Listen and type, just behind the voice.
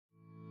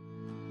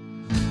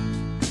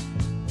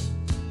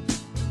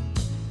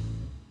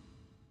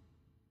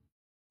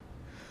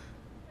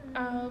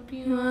I hope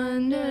you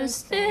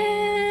understand.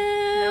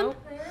 Nope.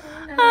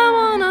 I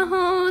wanna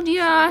hold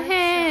your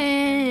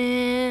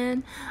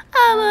hand.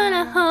 I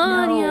wanna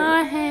hold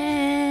your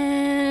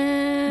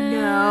hand.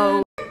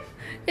 No.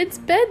 It's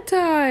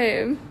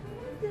bedtime.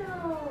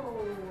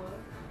 No.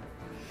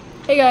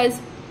 Hey guys.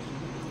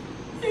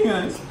 Hey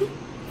guys.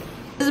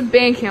 This is a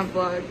band camp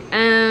vlog.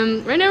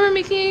 Right now we're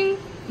making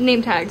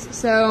name tags.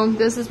 So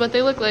this is what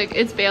they look like.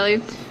 It's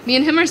Bailey. Me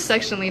and him are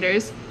section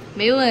leaders.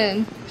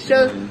 Malin,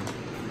 show.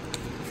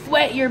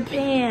 Wet your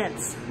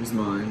pants. Here's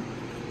mine.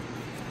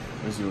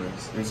 Where's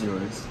yours? There's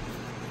yours.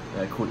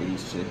 Yeah,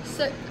 Courtney's shit.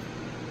 So, I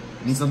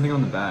need something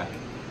on the back.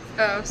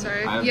 oh,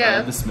 sorry. I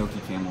have the smoky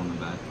camel on the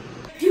back.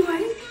 Do you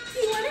want it? Do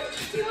you want it?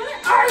 Do you want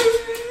it?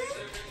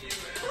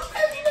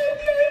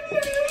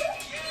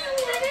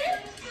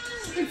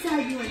 What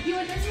tag do you want? Do you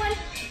want this one?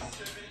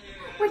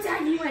 What tag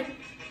do you want?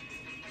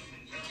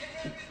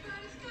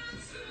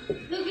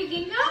 Luka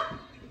Ginga?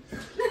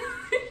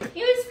 It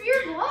was for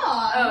your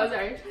vlog. oh,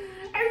 sorry.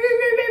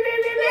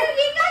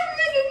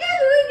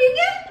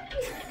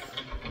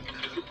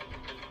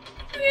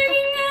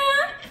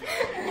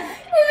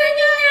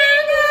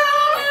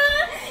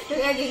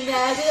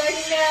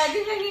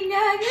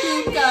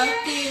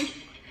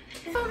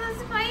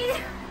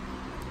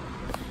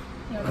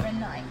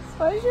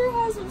 Why does your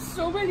house have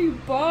so many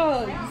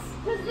bugs?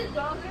 Because the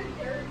dogs are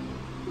dirty.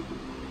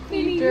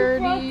 Maybe Dirty. you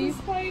brought the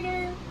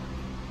spider.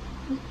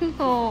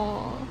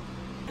 Aww.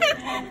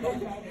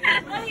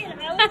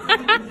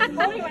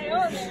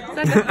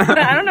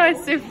 I don't know,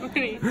 it's so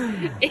funny.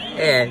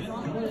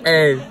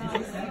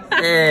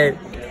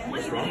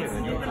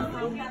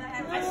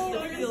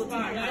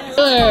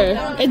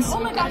 It's Oh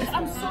my gosh,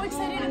 I'm so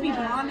excited to be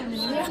blonde in the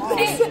new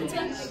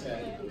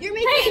You're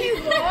making a new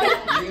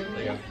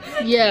vlog?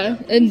 yeah,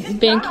 in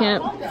band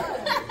camp.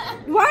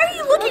 Why are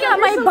you looking at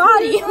my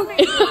body? I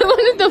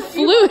wanted the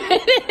flute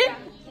in it.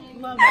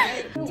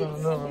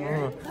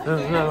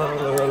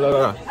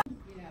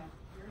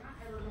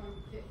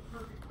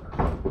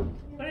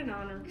 What an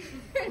honor.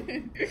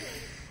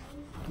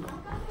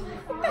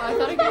 I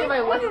thought I gave my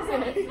legs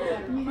in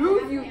it.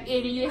 Move, you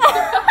idiot.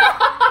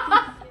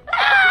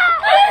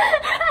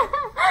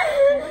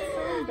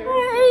 What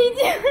are you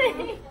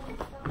doing?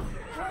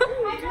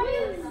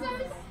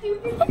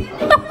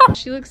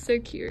 She looks so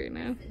cute right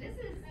now.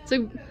 It's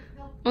like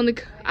on the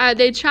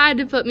they tried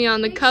to put me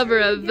on the cover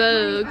of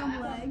Vogue.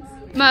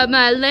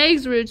 My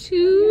legs were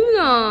too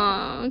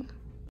long.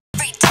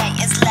 Every day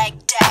is leg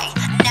day,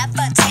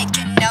 never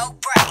taking no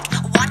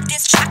break. Want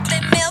this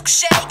chocolate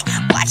milkshake?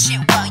 Watch it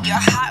while your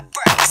heart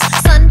breaks.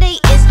 Sunday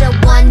is the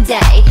one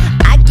day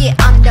I get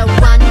on the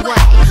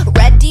runway,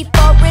 ready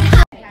for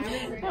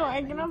it. No,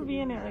 I cannot be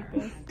in it like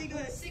this.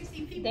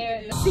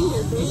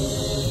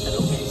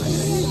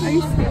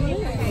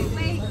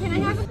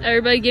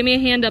 Everybody give me a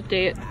hand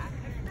update.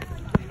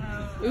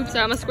 Oops,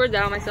 I almost scored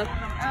that on myself.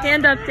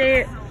 Hand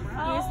update.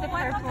 Use the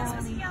purple.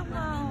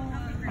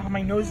 Oh,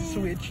 my nose is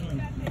so itchy.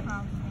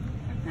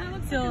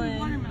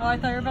 Dylan. Oh, I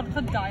thought you were about to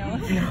put dial.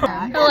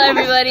 Hello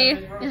everybody.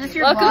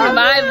 Welcome to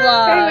my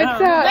vlog. Hey,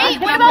 what's up? Wait,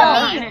 what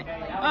about me?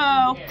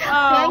 Oh.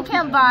 Band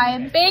camp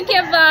vibes. Band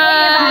camp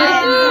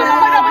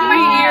vibes.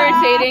 Pretty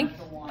irritating.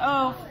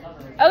 Oh.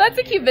 Oh, that's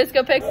a cute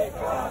Visco pic.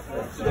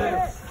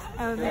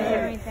 Oh,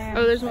 they're right there.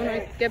 Oh, there's one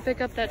right there.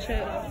 Pick up that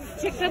shit.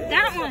 Pick up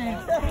that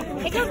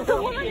one. Pick up the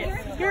one.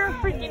 You're a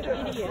freaking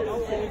idiot.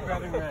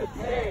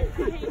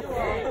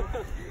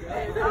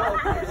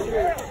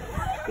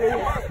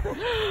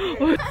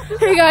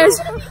 Hey guys,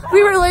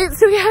 we were late,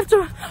 so we have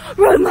to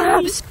run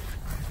laps.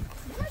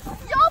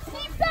 Y'all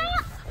keep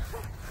that.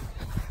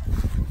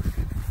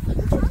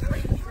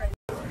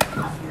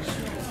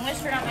 I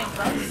almost forgot my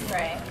bug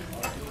spray.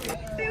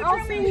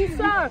 I'll see you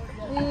suck.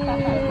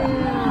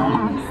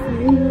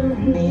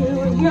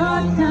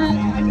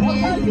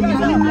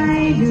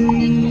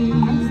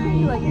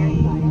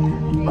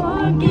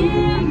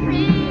 Forgive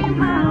me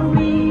my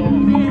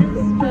weakness,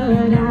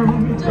 but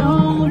I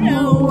don't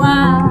know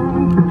why.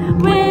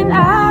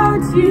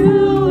 Without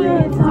you,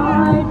 it's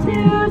hard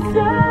to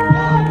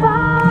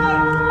survive.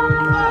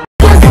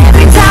 'Cause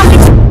every time we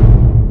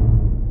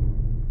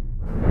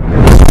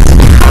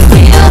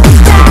feel the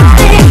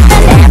static,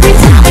 and every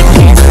time we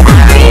kiss, I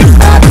reach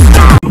for the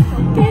sky.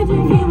 Can't you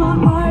feel my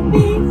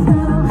heartbeat? So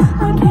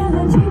I can't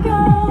let you go.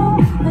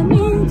 I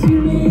need you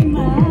in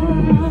my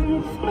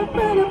life.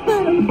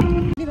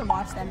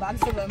 Watch them, but I'm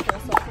still going for a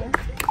selfie.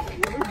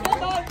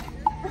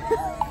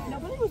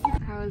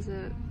 How is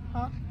it?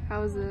 Huh?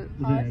 How is it?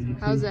 Hot.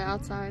 How's it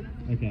outside?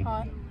 Okay.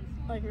 Hot.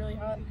 Like really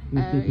hot.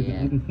 Let's go to the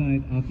yeah. other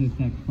side. After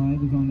stack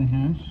 5 is on the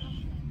hash.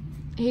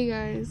 Hey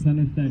guys,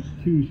 Center stack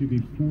 2 should be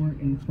 4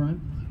 in front.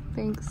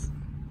 thanks.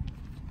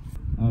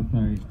 Oh,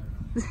 sorry.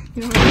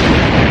 You don't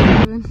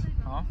want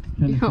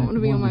Center You don't stack want to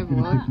be on 1 my is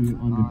gonna vlog? take you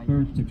on the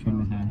first stick from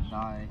the hash.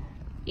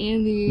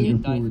 Andy, So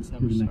go forward to the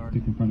next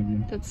stick in front of you.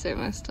 that's so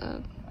messed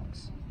up.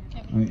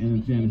 Alright,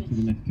 and Janice to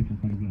the next stick in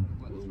front of you.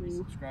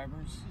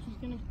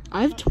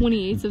 I have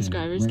 28 Okay,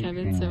 subscribers, right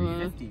Kevin, so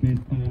side. Space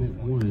Planet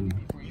 1.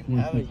 4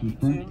 steps in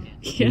front.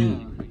 yeah.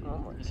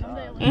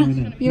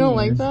 You don't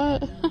like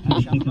that?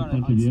 Stick in front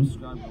of you.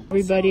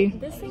 Everybody.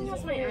 This thing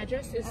has my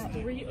address is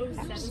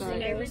 307. So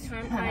every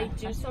time I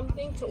do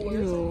something to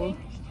order something,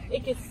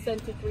 it gets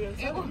sent to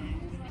 307.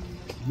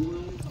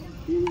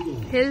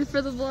 Headed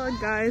for the vlog,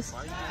 guys.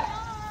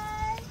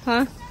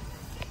 Huh?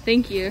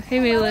 Thank you. Hey,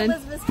 Maylin.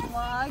 Elizabeth's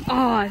vlog.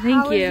 Oh, thank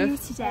How you. are you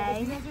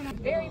today?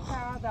 Very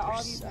proud that all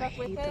of you stuck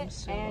with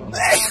it and you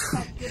all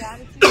kept good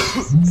attitude.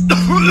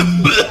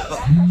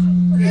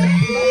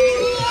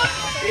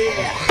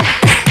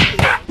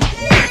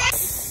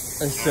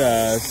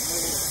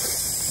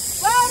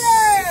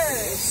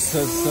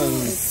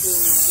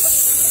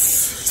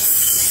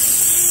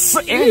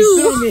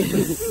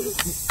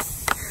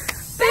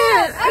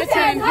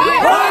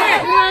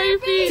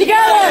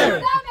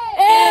 Together!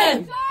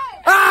 And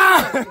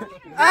out!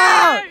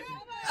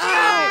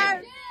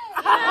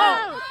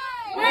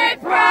 With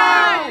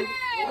pride!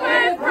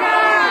 With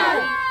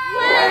pride!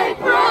 With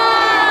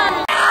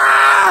pride!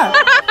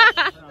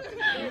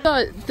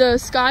 Thought the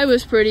sky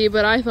was pretty,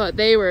 but I thought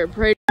they were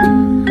pretty.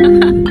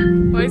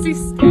 Why is he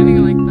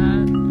standing like that?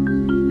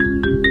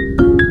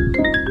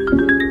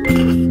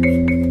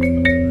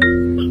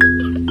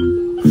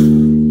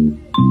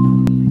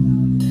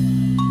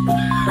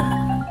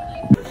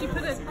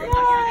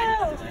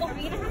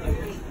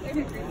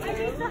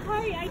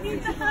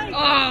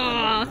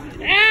 Oh,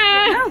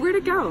 yeah. Where'd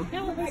it go?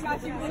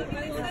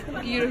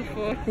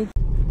 Beautiful.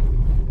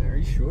 Are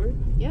you sure?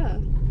 Yeah.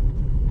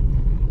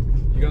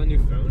 You got a new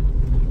phone?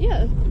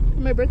 Yeah.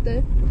 For my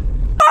birthday.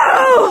 I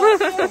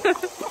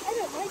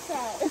didn't like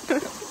that.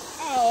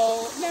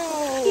 Oh, no.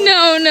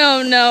 No,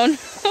 no, no, no.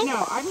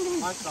 No, I'm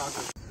gonna...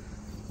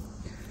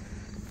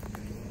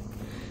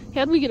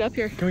 How'd we get up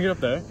here? Can we get up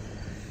there?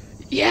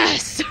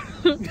 Yes!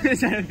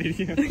 Is that a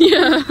video?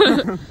 Yeah.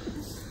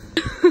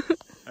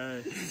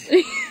 Alright.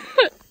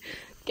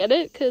 Get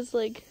it? Cause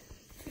like...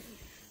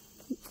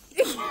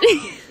 So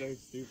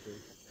stupid.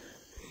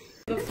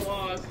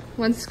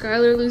 Once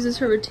Skylar loses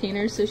her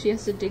retainer, so she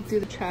has to dig through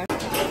the trash.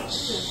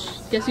 Shh.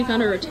 Guess we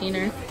found a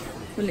retainer.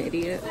 What an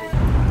idiot.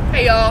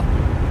 Hey y'all.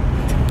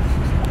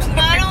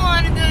 I don't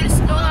want to go to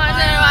school.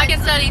 I can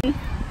study.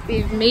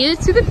 We've made it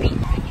to the beach.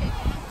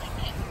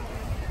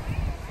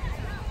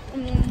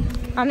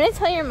 I'm gonna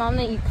tell your mom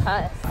that you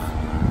cuss.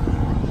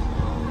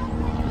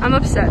 I'm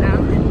upset now.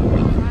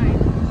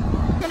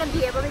 I'm gonna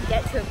be able to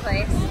get to a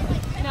place.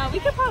 No, we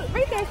could probably...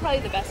 Right there's probably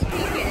the best one.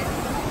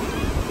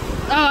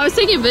 Oh, I was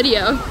taking a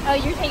video. Oh,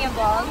 you're taking a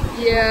vlog?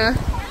 Yeah.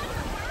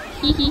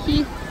 Hee hee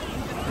hee.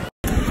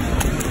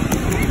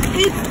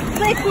 It's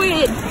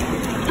liquid!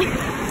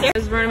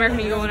 It's Burn American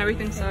Eagle and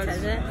everything sucks.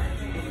 Does it?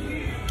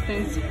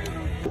 Thanks.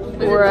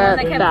 We're at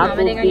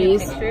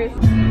Applebee's.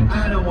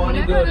 I don't want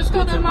to go to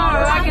school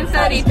tomorrow. I can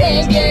study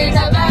thinking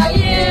about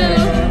you.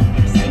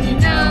 You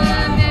know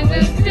I'm in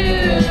the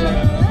stew.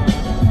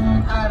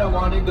 I don't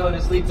want to go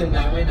to sleep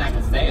tonight when I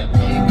can stay up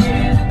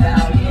thinking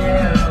about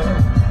you.